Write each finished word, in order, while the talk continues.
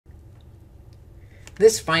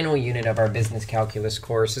This final unit of our business calculus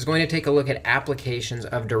course is going to take a look at applications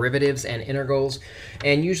of derivatives and integrals.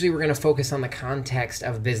 And usually we're going to focus on the context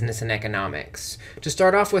of business and economics. To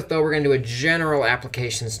start off with, though, we're going to do a general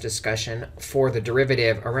applications discussion for the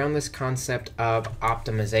derivative around this concept of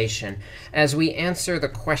optimization as we answer the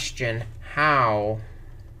question, how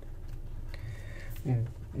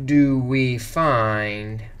do we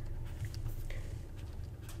find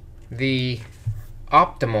the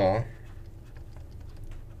optimal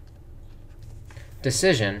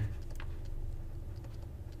decision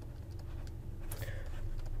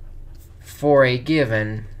for a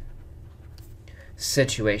given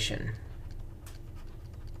situation?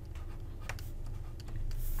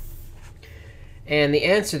 And the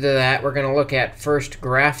answer to that we're going to look at first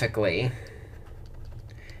graphically,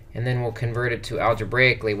 and then we'll convert it to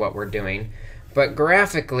algebraically what we're doing. But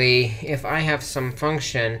graphically, if I have some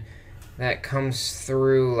function that comes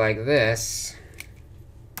through like this,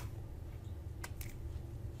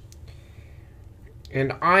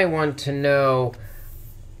 and I want to know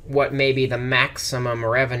what maybe the maximum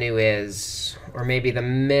revenue is, or maybe the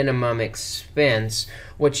minimum expense,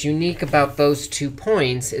 what's unique about those 2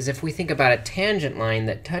 points is if we think about a tangent line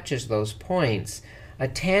that touches those points, a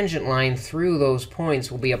tangent line through those points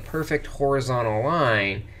will be a perfect horizontal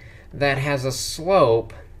line that has a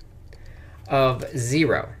slope of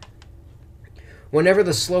 0. Whenever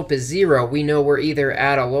the slope is 0, we know we're either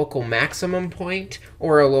at a local maximum point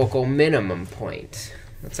or a local minimum point.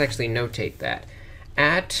 Let's actually notate that.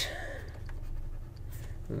 At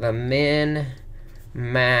the min-max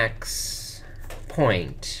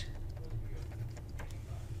point,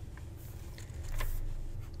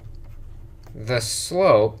 the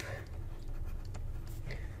slope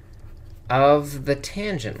of the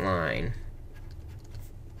tangent line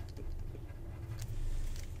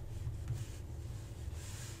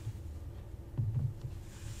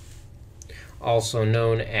also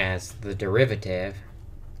known as the derivative,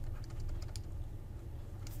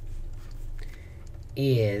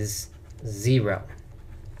 is 0.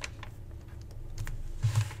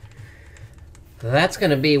 That's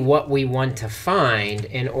going to be what we want to find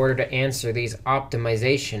in order to answer these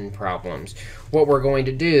optimization problems. What we're going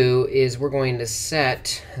to do is we're going to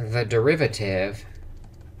set the derivative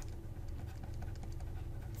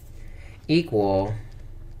equal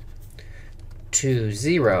to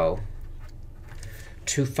 0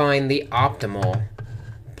 to find the optimal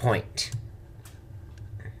point.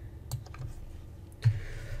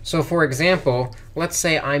 So for example, let's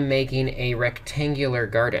say I'm making a rectangular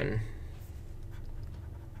garden.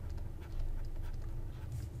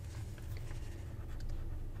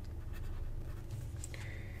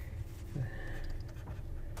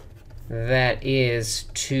 That is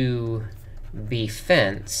to be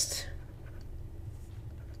fenced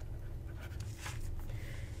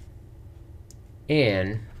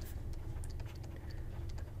in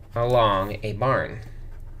along a barn.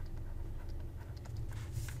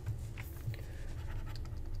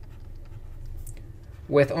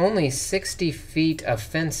 With only 60 feet of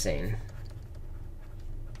fencing,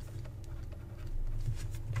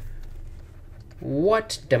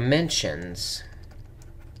 what dimensions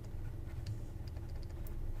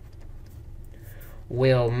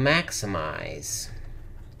will maximize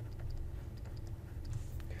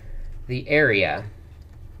the area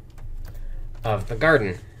of the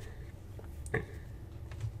garden?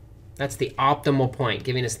 That's the optimal point,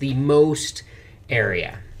 giving us the most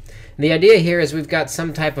area. The idea here is we've got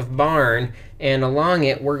some type of barn, and along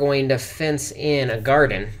it, we're going to fence in a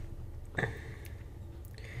garden.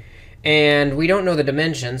 And we don't know the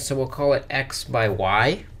dimensions, so we'll call it x by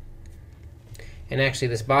y. And actually,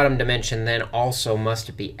 this bottom dimension then also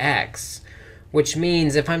must be x, which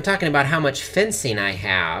means if I'm talking about how much fencing I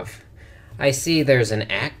have, I see there's an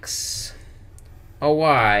x, a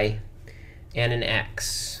y, and an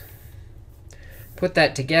x. Put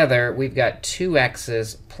that together, we've got 2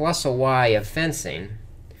 x's plus a y of fencing.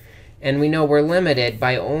 And we know we're limited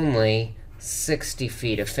by only 60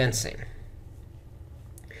 feet of fencing.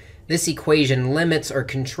 This equation limits or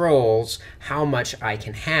controls how much I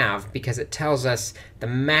can have, because it tells us the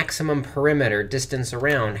maximum perimeter distance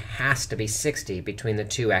around has to be 60 between the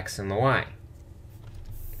 2x and the y.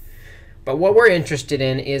 But what we're interested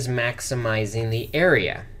in is maximizing the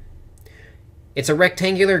area. It's a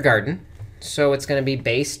rectangular garden, so it's going to be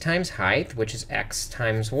base times height, which is x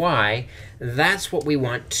times y. That's what we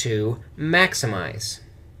want to maximize.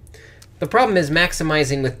 The problem is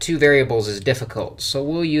maximizing with 2 variables is difficult, so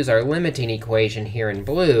we'll use our limiting equation here in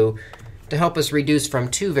blue to help us reduce from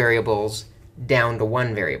 2 variables down to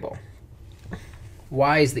 1 variable.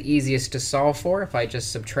 Y is the easiest to solve for if I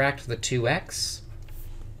just subtract the 2x.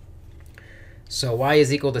 So y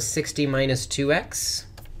is equal to 60 minus 2x.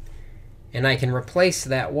 And I can replace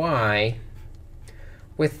that y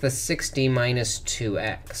with the 60 minus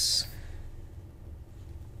 2x.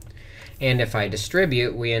 And if I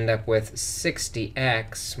distribute, we end up with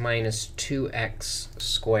 60x minus 2x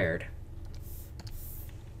squared.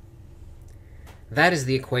 That is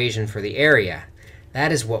the equation for the area.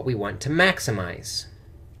 That is what we want to maximize.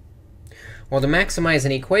 Well, to maximize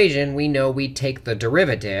an equation, we know we take the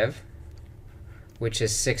derivative, which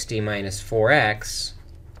is 60 minus 4x,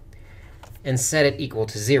 and set it equal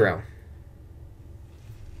to 0.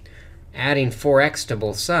 Adding 4x to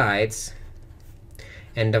both sides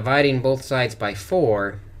and dividing both sides by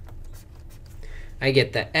 4, I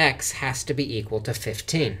get that x has to be equal to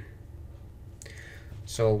 15.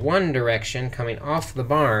 So one direction, coming off the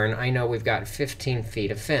barn, I know we've got 15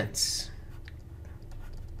 feet of fence.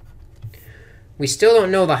 We still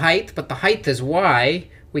don't know the height, but the height is y.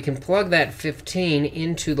 We can plug that 15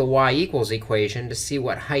 into the y equals equation to see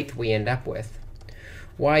what height we end up with.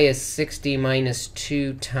 Y is 60 minus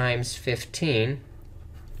 2 times 15,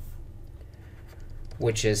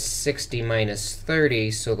 which is 60 minus 30.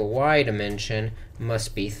 So the y dimension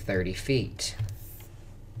must be 30 feet.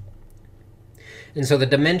 And so the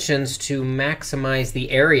dimensions to maximize the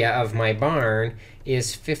area of my barn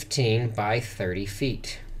is 15 by 30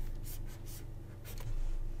 feet.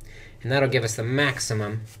 And that'll give us the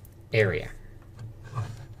maximum area.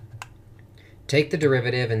 Take the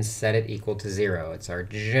derivative and set it equal to 0. It's our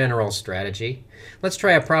general strategy. Let's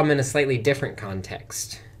try a problem in a slightly different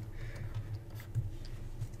context.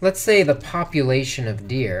 Let's say the population of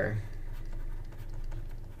deer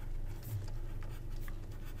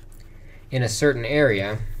in a certain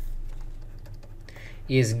area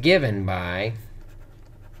is given by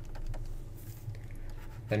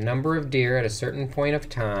the number of deer at a certain point of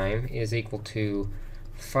time is equal to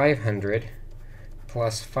 500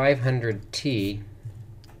 plus 500t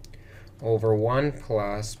over 1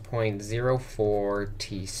 plus 0.04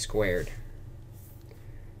 t squared.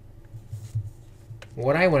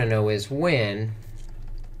 What I want to know is when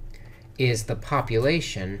is the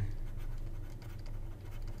population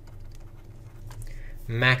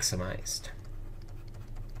maximized?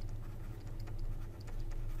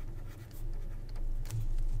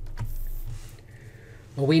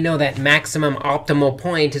 Well, we know that maximum optimal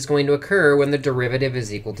point is going to occur when the derivative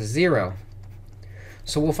is equal to 0.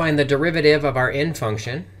 So we'll find the derivative of our n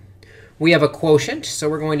function. We have a quotient, so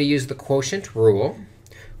we're going to use the quotient rule.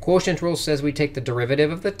 Quotient rule says we take the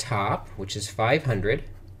derivative of the top, which is 500,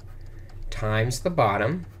 times the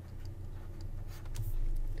bottom,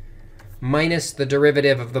 minus the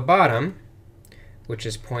derivative of the bottom, which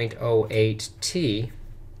is 0.08t,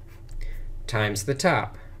 times the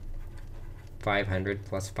top, 500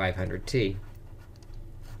 plus 500t.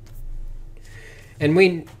 And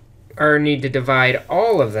we need to divide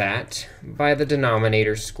all of that by the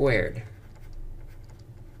denominator squared.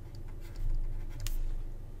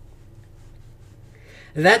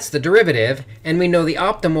 That's the derivative, and we know the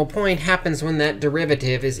optimal point happens when that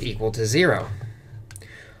derivative is equal to 0.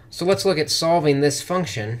 So let's look at solving this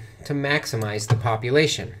function to maximize the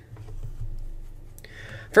population.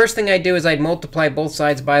 First thing I'd do is I'd multiply both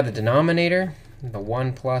sides by the denominator, the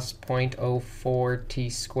 1 plus 0.04t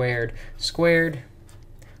squared squared,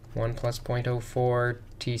 1 plus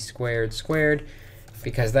 0.04t squared squared,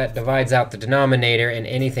 because that divides out the denominator, and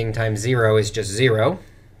anything times 0 is just 0.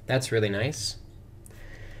 That's really nice.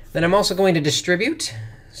 Then I'm also going to distribute.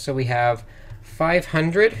 So we have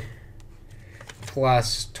 500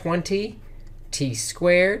 plus 20t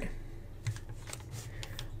squared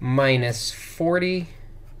minus 40t,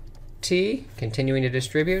 continuing to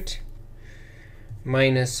distribute,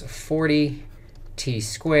 minus 40t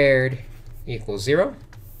squared equals 0.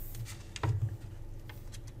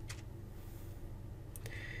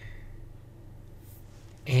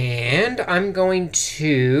 And I'm going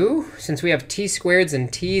to, since we have t squareds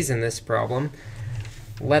and t's in this problem,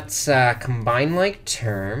 let's combine like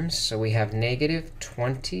terms. So we have negative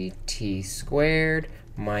 20t squared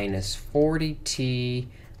minus 40t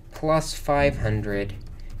plus 500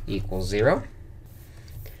 equals 0.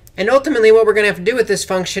 And ultimately, what we're going to have to do with this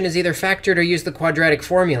function is either factor it or use the quadratic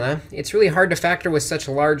formula. It's really hard to factor with such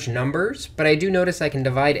large numbers, but I do notice I can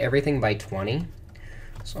divide everything by 20.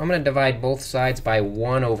 So I'm going to divide both sides by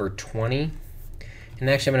 1 over 20. And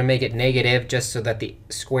actually, I'm going to make it negative just so that the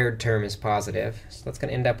squared term is positive. So that's going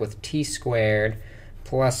to end up with t squared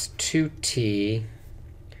plus 2t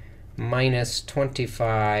minus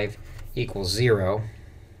 25 equals 0.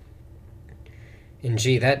 And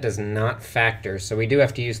gee, that does not factor. So we do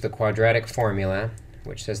have to use the quadratic formula,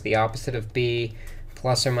 which says the opposite of b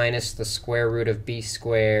plus or minus the square root of b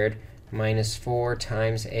squared minus 4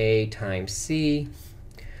 times a times c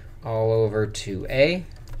all over 2a.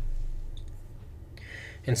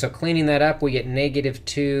 And so cleaning that up, we get negative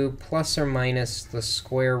 2 plus or minus the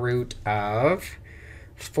square root of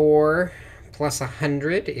 4 plus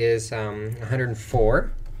 100 is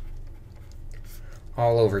 104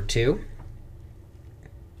 all over 2.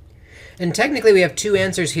 And technically, we have two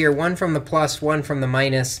answers here, one from the plus, one from the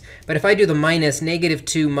minus. But if I do the minus, negative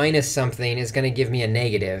 2 minus something is going to give me a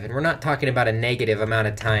negative. And we're not talking about a negative amount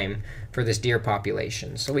of time for this deer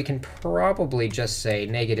population. So we can probably just say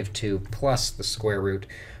negative 2 plus the square root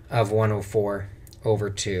of 104 over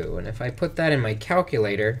 2. And if I put that in my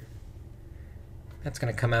calculator, that's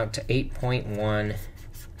going to come out to 8.1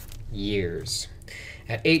 years.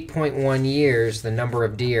 At 8.1 years, the number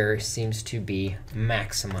of deer seems to be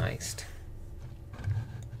maximized.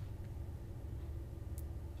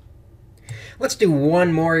 Let's do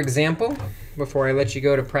one more example before I let you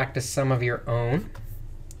go to practice some of your own.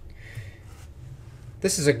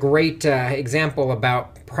 This is a great example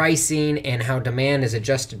about pricing and how demand is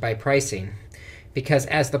adjusted by pricing. Because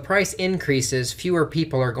as the price increases, fewer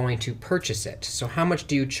people are going to purchase it. So how much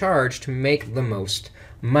do you charge to make the most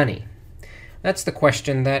money? That's the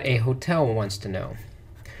question that a hotel wants to know.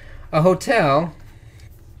 A hotel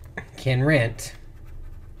can rent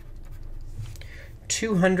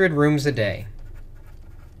 200 rooms a day.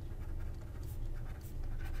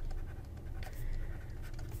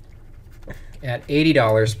 At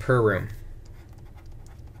 $80 per room.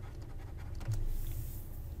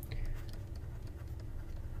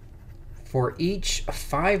 For each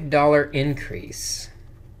 $5 increase,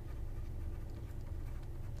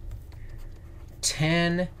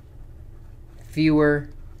 10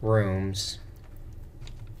 fewer rooms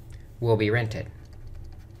will be rented.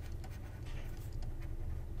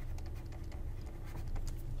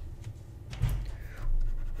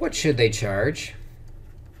 What should they charge?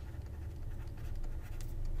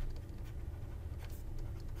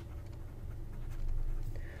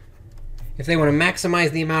 If they want to maximize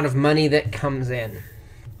the amount of money that comes in.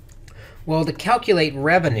 Well, to calculate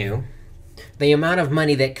revenue, the amount of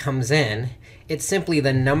money that comes in, it's simply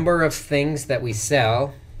the number of things that we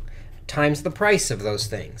sell times the price of those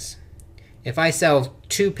things. If I sell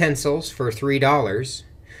 2 pencils for $3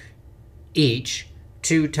 each,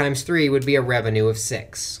 2 times 3 would be a revenue of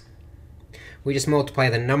 6. We just multiply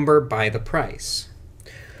the number by the price.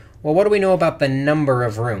 Well, what do we know about the number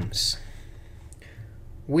of rooms?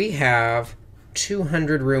 We have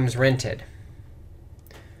 200 rooms rented.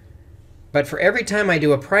 But for every time I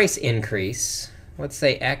do a price increase, let's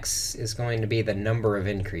say x is going to be the number of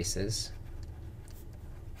increases.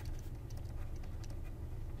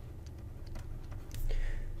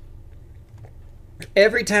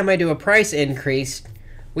 Every time I do a price increase,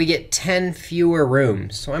 we get 10 fewer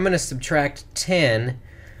rooms. So I'm going to subtract 10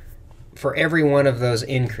 for every one of those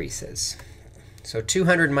increases. So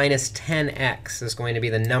 200 minus 10x is going to be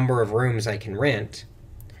the number of rooms I can rent.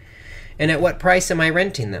 And at what price am I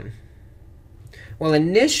renting them? Well,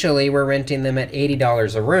 initially, we're renting them at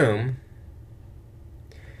 $80 a room.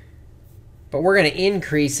 But we're going to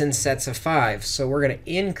increase in sets of 5. So we're going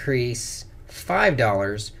to increase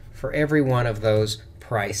 $5 for every one of those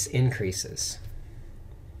price increases.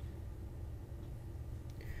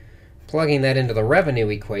 Plugging that into the revenue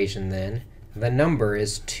equation, then, the number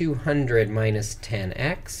is 200 minus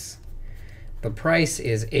 10x. The price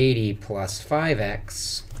is 80 plus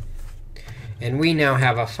 5x. And we now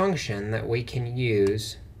have a function that we can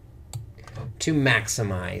use to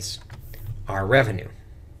maximize our revenue.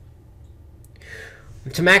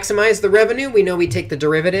 To maximize the revenue, we know we take the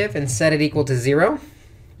derivative and set it equal to 0.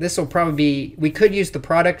 This will probably be, we could use the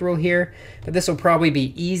product rule here, but this will probably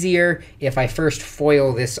be easier if I first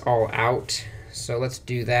FOIL this all out. So let's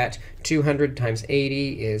do that. 200 times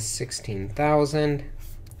 80 is 16,000.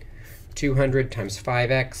 200 times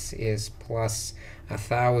 5x is plus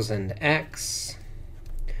 1,000x.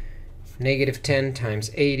 Negative 10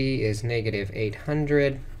 times 80 is negative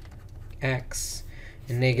 800x.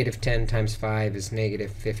 And negative 10 times 5 is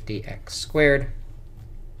negative 50x squared.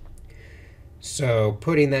 So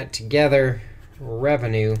putting that together,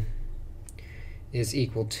 revenue is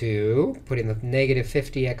equal to, putting the negative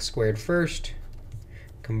 50x squared first,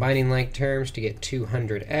 combining like terms to get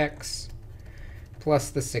 200x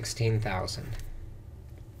plus the 16,000.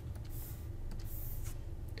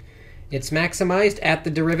 It's maximized at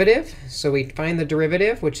the derivative. So we find the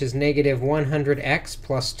derivative, which is negative 100x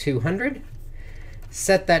plus 200.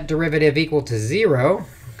 Set that derivative equal to 0.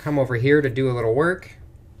 Come over here to do a little work.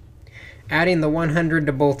 Adding the 100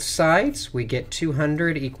 to both sides, we get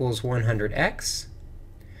 200 equals 100x.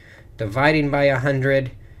 dividing by 100,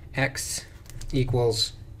 x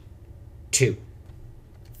equals 2.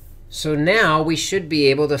 So now we should be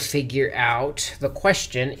able to figure out, the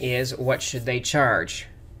question is, what should they charge?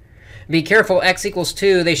 Be careful, x equals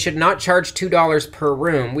 2. They should not charge $2 per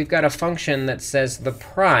room. We've got a function that says the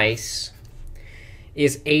price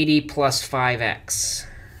is 80 plus 5x.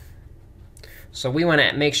 So we want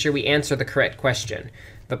to make sure we answer the correct question.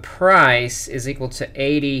 The price is equal to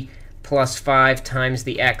 80 plus 5 times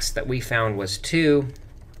the x that we found was 2.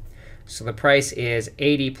 So the price is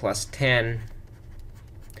 80 plus 10.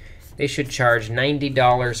 They should charge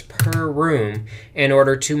 $90 per room in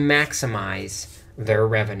order to maximize their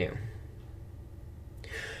revenue.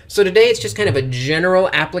 So today, it's just kind of a general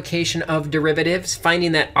application of derivatives,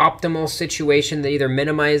 finding that optimal situation that either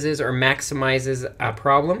minimizes or maximizes a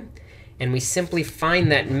problem. And we simply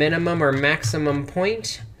find that minimum or maximum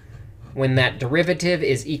point when that derivative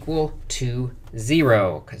is equal to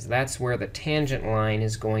 0, because that's where the tangent line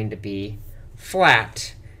is going to be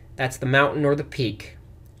flat. That's the mountain or the peak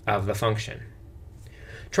of the function.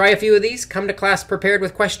 Try a few of these, come to class prepared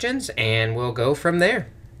with questions, and we'll go from there.